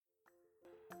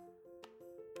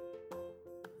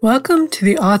Welcome to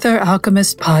the Author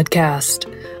Alchemist podcast.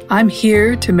 I'm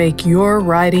here to make your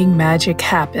writing magic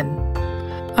happen.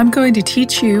 I'm going to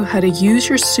teach you how to use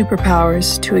your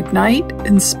superpowers to ignite,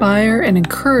 inspire, and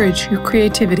encourage your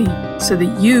creativity so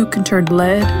that you can turn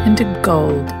lead into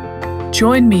gold.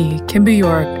 Join me, Kimber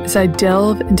York, as I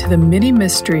delve into the many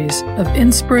mysteries of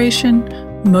inspiration,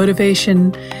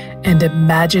 motivation, and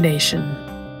imagination.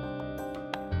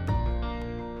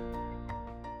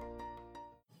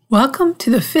 Welcome to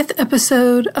the 5th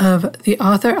episode of the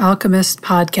Author Alchemist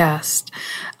podcast.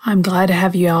 I'm glad to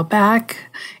have you all back.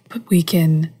 We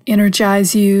can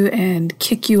energize you and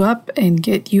kick you up and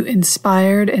get you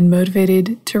inspired and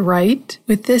motivated to write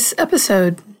with this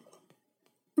episode.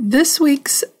 This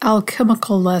week's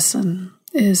alchemical lesson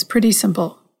is pretty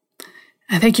simple.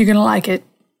 I think you're going to like it.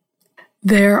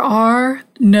 There are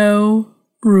no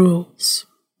rules.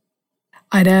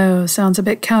 I know, sounds a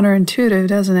bit counterintuitive,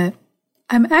 doesn't it?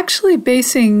 I'm actually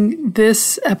basing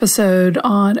this episode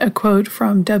on a quote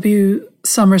from W.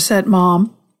 Somerset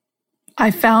Maugham.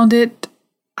 I found it,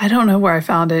 I don't know where I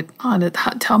found it, on a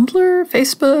Tumblr,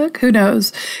 Facebook, who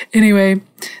knows. Anyway,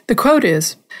 the quote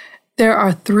is, "There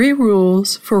are 3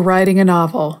 rules for writing a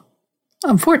novel.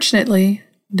 Unfortunately,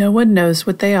 no one knows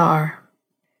what they are."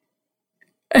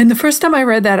 And the first time I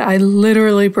read that, I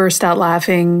literally burst out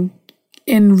laughing,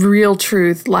 in real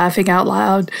truth, laughing out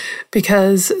loud,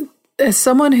 because as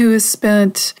someone who has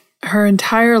spent her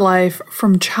entire life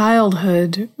from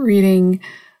childhood reading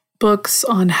books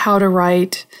on how to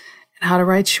write and how to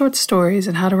write short stories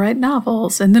and how to write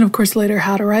novels, and then of course later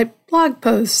how to write blog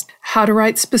posts, how to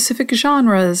write specific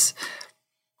genres,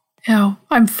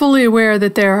 I'm fully aware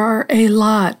that there are a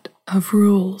lot of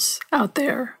rules out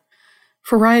there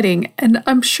for writing, and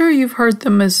I'm sure you've heard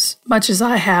them as much as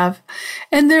I have.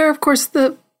 And there are, of course,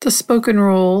 the spoken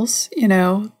rules,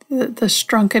 the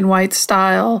Strunk and White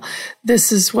style,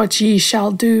 this is what ye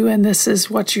shall do and this is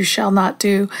what you shall not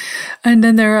do. And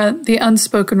then there are the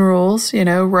unspoken rules,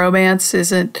 romance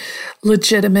isn't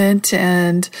legitimate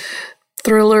and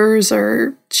thrillers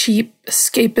are cheap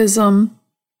escapism.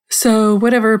 So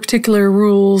whatever particular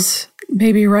rules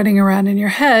may be running around in your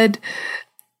head,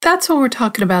 that's what we're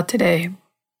talking about today.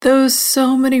 Those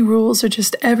so many rules are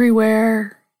just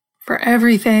everywhere for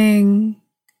everything,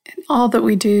 and all that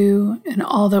we do, and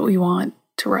all that we want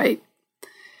to write.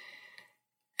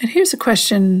 And here's a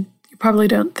question you probably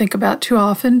don't think about too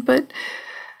often, but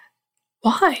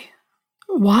why?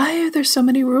 Why are there so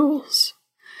many rules?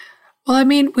 Well,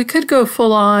 we could go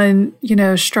full on,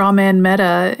 straw man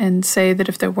meta and say that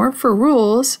if there weren't for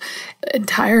rules,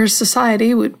 entire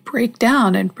society would break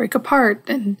down and break apart,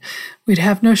 and we'd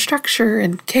have no structure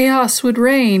and chaos would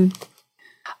reign.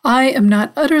 I am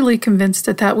not utterly convinced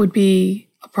that that would be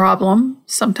a problem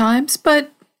sometimes,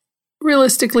 but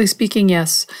realistically speaking,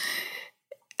 yes.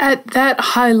 At that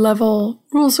high level,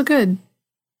 rules are good.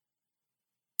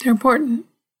 They're important.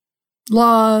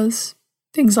 Laws,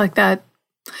 things like that.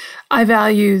 I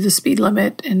value the speed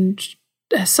limit, and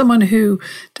as someone who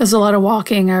does a lot of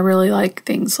walking, I really like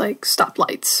things like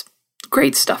stoplights.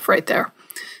 Great stuff right there.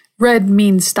 Red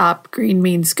means stop, green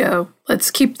means go. Let's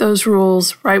keep those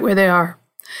rules right where they are.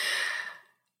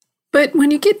 But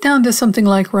when you get down to something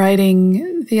like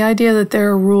writing, the idea that there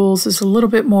are rules is a little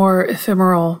bit more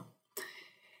ephemeral.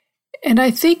 And I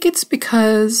think it's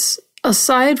because,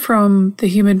 aside from the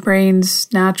human brain's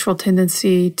natural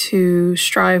tendency to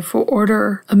strive for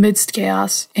order amidst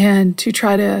chaos and to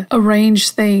try to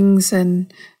arrange things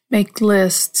and make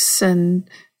lists and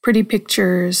pretty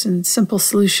pictures and simple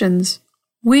solutions,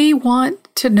 we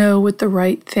want to know what the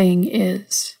right thing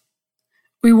is.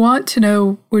 We want to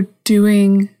know we're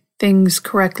doing things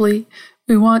correctly.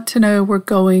 We want to know we're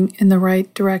going in the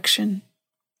right direction.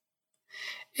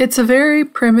 It's a very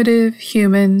primitive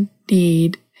human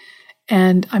need,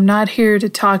 and I'm not here to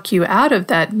talk you out of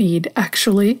that need,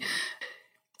 actually.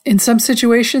 In some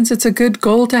situations, it's a good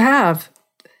goal to have.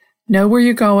 Know where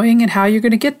you're going and how you're going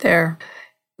to get there.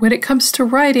 When it comes to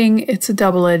writing, it's a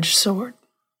double-edged sword.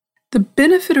 The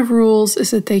benefit of rules is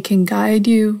that they can guide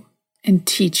you and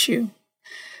teach you.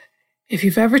 If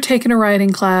you've ever taken a writing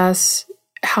class,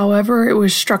 however it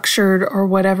was structured or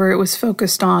whatever it was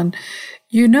focused on,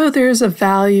 there's a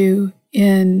value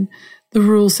in the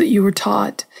rules that you were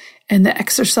taught and the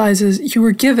exercises you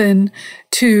were given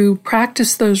to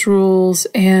practice those rules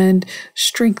and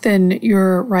strengthen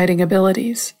your writing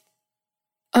abilities.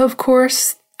 Of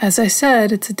course, as I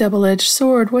said, it's a double-edged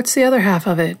sword. What's the other half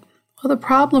of it? Well, the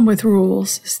problem with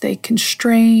rules is they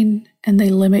constrain and they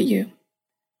limit you.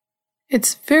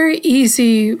 It's very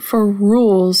easy for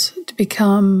rules to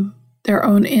become their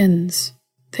own ends,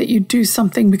 that you do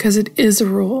something because it is a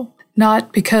rule.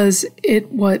 not because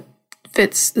what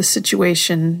fits the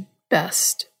situation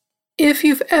best. If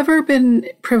you've ever been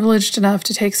privileged enough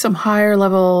to take some higher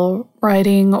level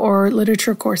writing or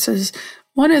literature courses,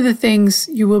 one of the things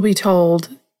you will be told,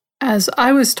 as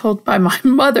I was told by my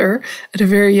mother at a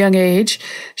very young age,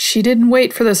 she didn't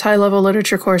wait for those high level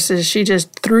literature courses. She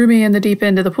just threw me in the deep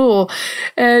end of the pool.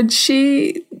 And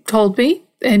she told me,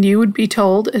 and you would be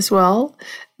told as well,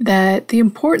 that the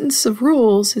importance of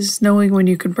rules is knowing when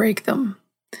you can break them.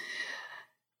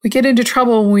 We get into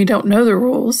trouble when we don't know the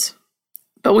rules,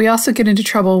 but we also get into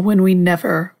trouble when we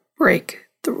never break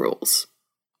the rules.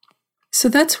 So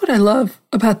that's what I love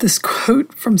about this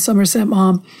quote from Somerset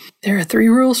Maugham. There are 3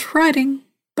 rules for writing,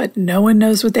 but no one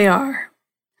knows what they are.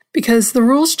 Because the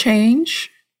rules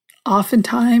change.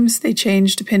 Oftentimes they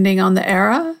change depending on the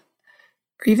era,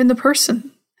 or even the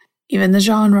person, even the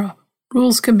genre.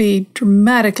 Rules can be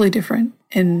dramatically different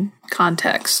in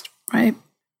context, right?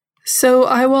 So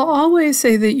I will always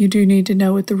say that you do need to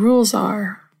know what the rules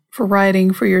are for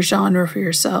writing, for your genre, for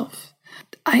yourself.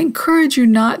 I encourage you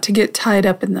not to get tied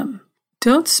up in them.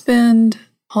 Don't spend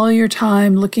all your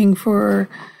time looking for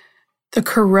the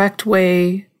correct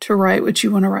way to write what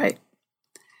you want to write.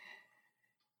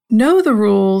 Know the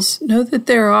rules, know that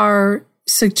there are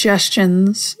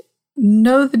suggestions,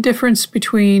 know the difference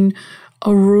between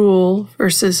a rule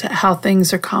versus how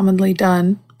things are commonly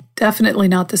done. Definitely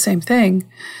not the same thing.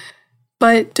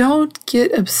 But don't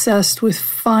get obsessed with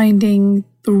finding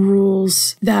the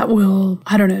rules that will,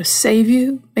 save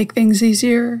you, make things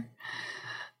easier,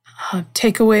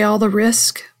 take away all the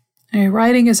risk.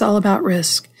 Writing is all about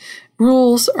risk.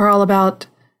 Rules are all about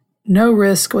no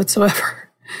risk whatsoever.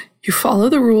 You follow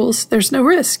the rules, there's no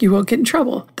risk. You won't get in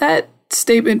trouble. That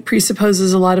statement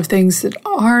presupposes a lot of things that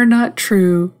are not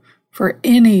true for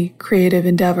any creative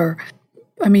endeavor.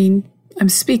 I'm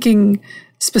speaking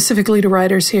specifically to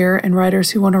writers here and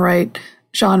writers who want to write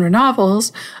genre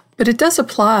novels, but it does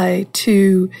apply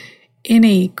to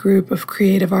any group of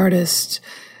creative artists,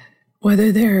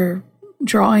 whether they're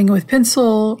drawing with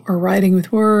pencil or writing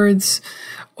with words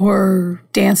or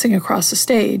dancing across the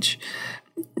stage.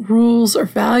 Rules are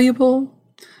valuable,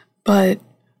 but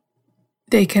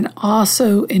they can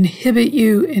also inhibit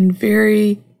you in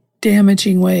very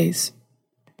damaging ways.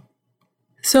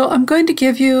 So I'm going to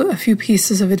give you a few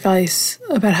pieces of advice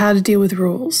about how to deal with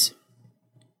rules.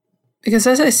 Because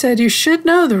as I said, you should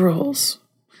know the rules,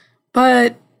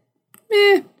 but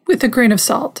with a grain of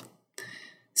salt.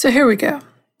 So here we go.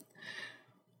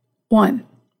 1.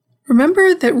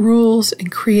 Remember that rules in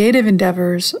creative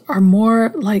endeavors are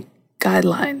more like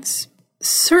guidelines.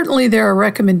 Certainly there are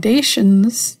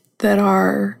recommendations that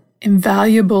are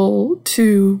invaluable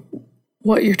to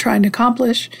what you're trying to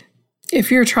accomplish.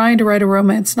 If you're trying to write a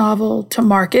romance novel to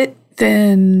market,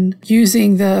 then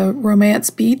using the romance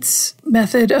beats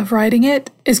method of writing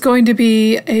it is going to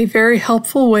be a very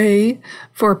helpful way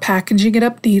for packaging it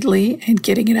up neatly and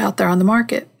getting it out there on the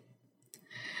market.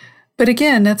 But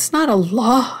again, that's not a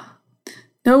law.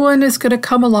 No one is going to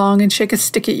come along and shake a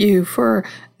stick at you for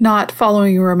not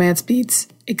following your romance beats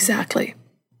exactly.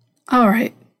 All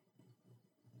right.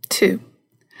 2.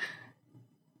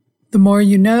 The more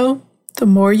you know, the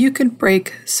more you can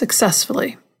break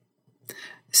successfully.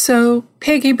 So,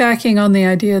 piggybacking on the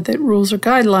idea that rules are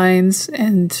guidelines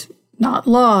and not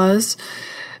laws,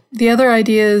 the other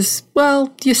idea is,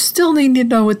 you still need to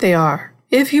know what they are.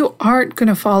 If you aren't going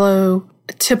to follow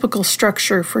a typical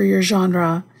structure for your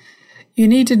genre, you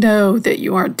need to know that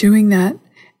you aren't doing that,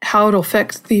 how it'll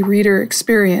affect the reader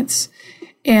experience,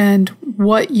 and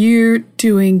what you're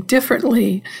doing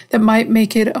differently that might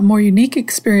make it a more unique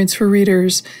experience for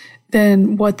readers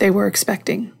than what they were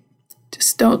expecting.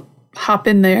 Just don't hop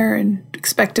in there and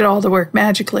expect it all to work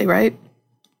magically, right?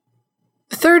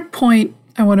 The third point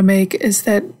I want to make is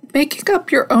that making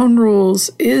up your own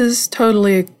rules is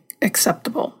totally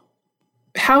acceptable.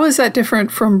 How is that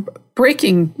different from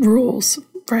breaking rules,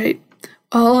 right?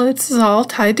 Well, it's all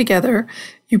tied together.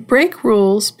 You break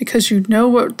rules because you know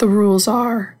what the rules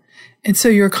are, and so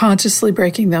you're consciously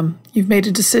breaking them. You've made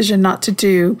a decision not to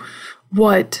do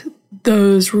what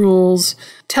those rules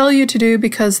tell you to do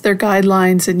because they're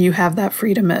guidelines and you have that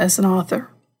freedom as an author.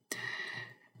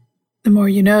 The more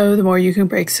you know, the more you can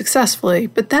break successfully.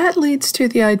 But that leads to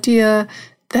the idea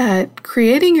that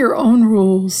creating your own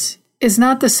rules is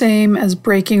not the same as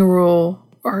breaking a rule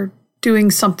or doing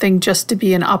something just to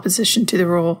be in opposition to the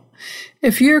rule.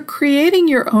 If you're creating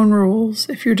your own rules,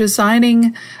 if you're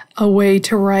designing a way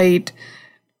to write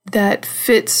that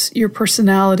fits your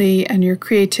personality and your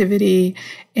creativity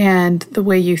and the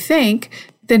way you think,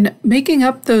 then making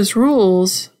up those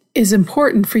rules is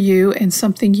important for you and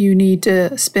something you need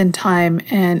to spend time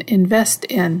and invest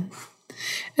in.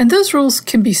 And those rules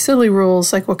can be silly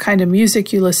rules, like what kind of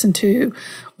music you listen to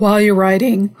while you're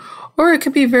writing, or it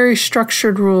could be very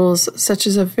structured rules, such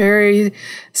as a very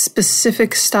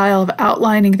specific style of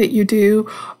outlining that you do,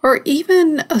 or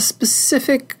even a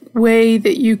specific way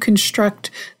that you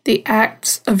construct the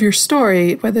acts of your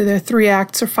story, whether they're 3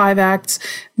 acts or 5 acts.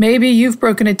 Maybe you've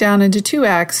broken it down into 2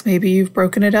 acts. Maybe you've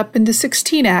broken it up into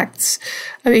 16 acts.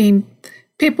 I mean,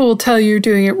 people will tell you you're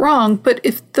doing it wrong, but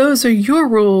if those are your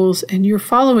rules and you're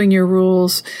following your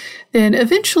rules, then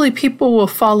eventually people will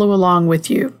follow along with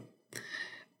you.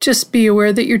 Just be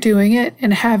aware that you're doing it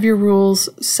and have your rules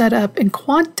set up and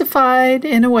quantified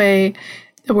in a way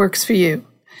that works for you.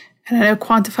 And I know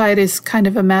quantified is kind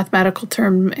of a mathematical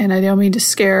term, and I don't mean to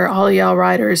scare all y'all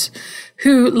writers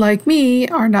who, like me,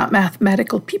 are not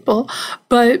mathematical people,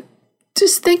 but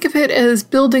just think of it as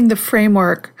building the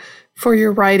framework for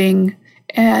your writing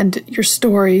and your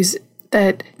stories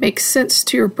that makes sense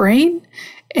to your brain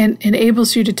and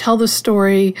enables you to tell the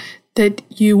story that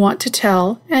you want to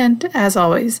tell, and as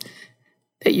always,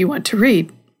 that you want to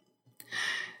read.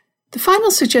 The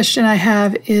final suggestion I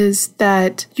have is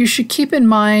that you should keep in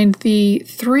mind the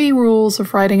 3 rules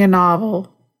of writing a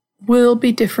novel will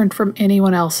be different from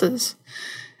anyone else's.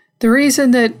 The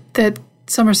reason that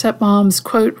Somerset Maugham's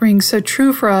quote rings so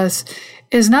true for us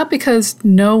is not because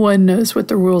no one knows what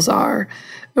the rules are,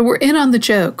 but we're in on the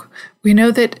joke. We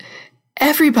know that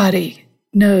everybody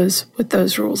knows what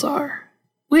those rules are.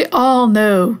 We all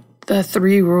know the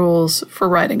 3 rules for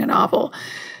writing a novel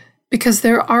because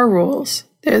there are rules.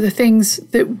 They're the things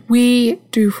that we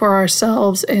do for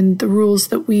ourselves and the rules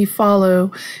that we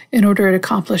follow in order to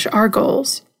accomplish our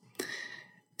goals.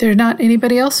 They're not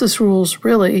anybody else's rules,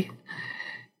 really.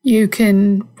 You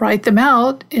can write them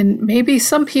out, and maybe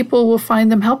some people will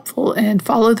find them helpful and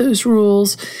follow those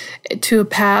rules to a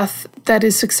path that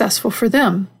is successful for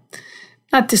them.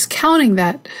 Not discounting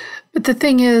that, but the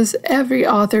thing is, every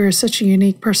author is such a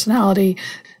unique personality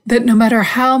that no matter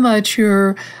how much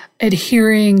you're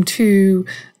adhering to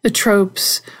the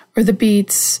tropes or the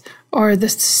beats or the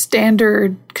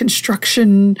standard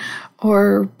construction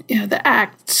or the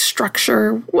act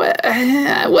structure,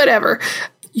 whatever,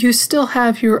 you still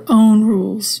have your own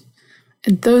rules.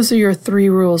 And those are your 3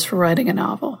 rules for writing a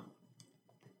novel.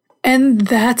 And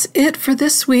that's it for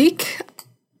this week.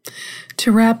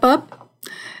 To wrap up,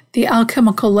 the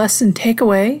alchemical lesson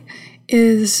takeaway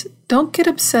is don't get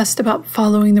obsessed about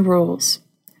following the rules.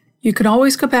 You can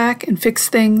always go back and fix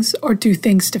things or do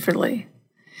things differently.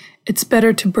 It's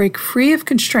better to break free of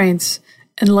constraints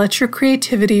and let your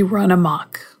creativity run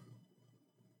amok.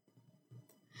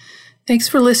 Thanks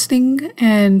for listening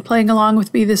and playing along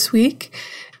with me this week.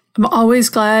 I'm always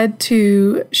glad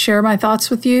to share my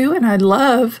thoughts with you, and I'd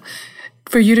love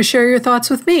for you to share your thoughts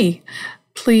with me.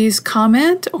 Please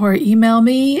comment or email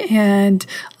me, and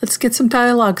let's get some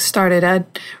dialogue started.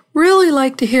 I'd really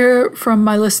like to hear from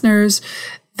my listeners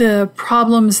the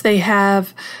problems they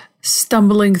have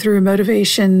stumbling through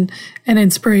motivation and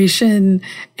inspiration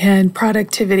and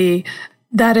productivity.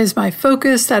 That is my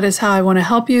focus. That is how I want to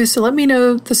help you. So let me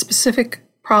know the specific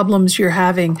problems you're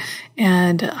having,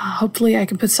 and hopefully I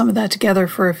can put some of that together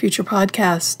for a future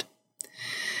podcast.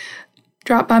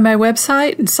 Drop by my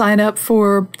website and sign up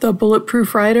for the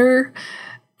Bulletproof Writer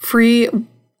free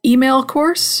email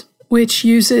course, which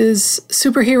uses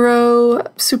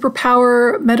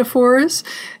superpower metaphors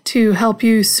to help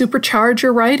you supercharge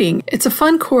your writing. It's a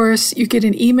fun course. You get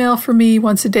an email from me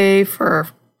once a day for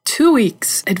 2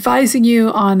 weeks advising you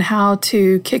on how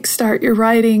to kickstart your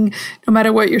writing, no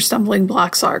matter what your stumbling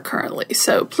blocks are currently.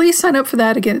 So please sign up for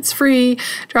that. Again, it's free.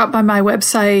 Drop by my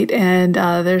website, and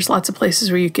there's lots of places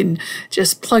where you can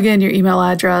just plug in your email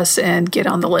address and get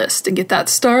on the list and get that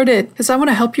started, because I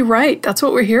want to help you write. That's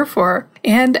what we're here for.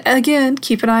 And again,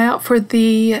 keep an eye out for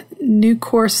the new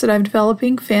course that I'm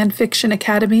developing, Fan Fiction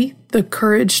Academy, The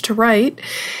Courage to Write,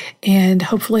 and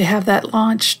hopefully have that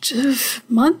launched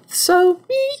month. So,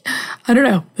 I don't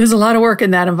know. There's a lot of work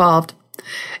in that involved.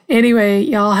 Anyway,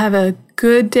 y'all have a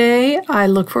good day. I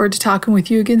look forward to talking with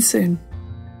you again soon.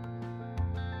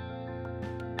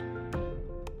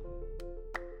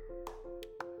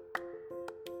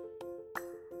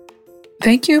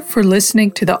 Thank you for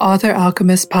listening to the Author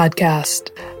Alchemist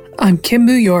podcast. I'm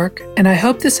Kimbu York, and I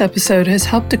hope this episode has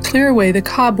helped to clear away the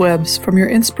cobwebs from your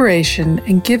inspiration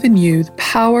and given you the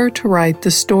power to write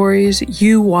the stories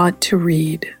you want to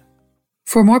read.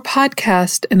 For more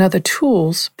podcasts and other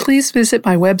tools, please visit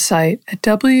my website at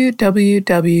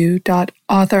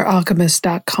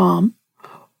www.authoralchemist.com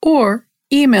or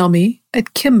email me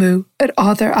at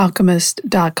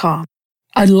kimbu@authoralchemist.com.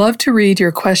 I'd love to read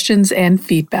your questions and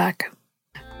feedback.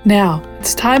 Now,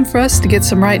 it's time for us to get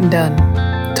some writing done.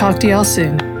 Talk to y'all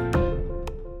soon.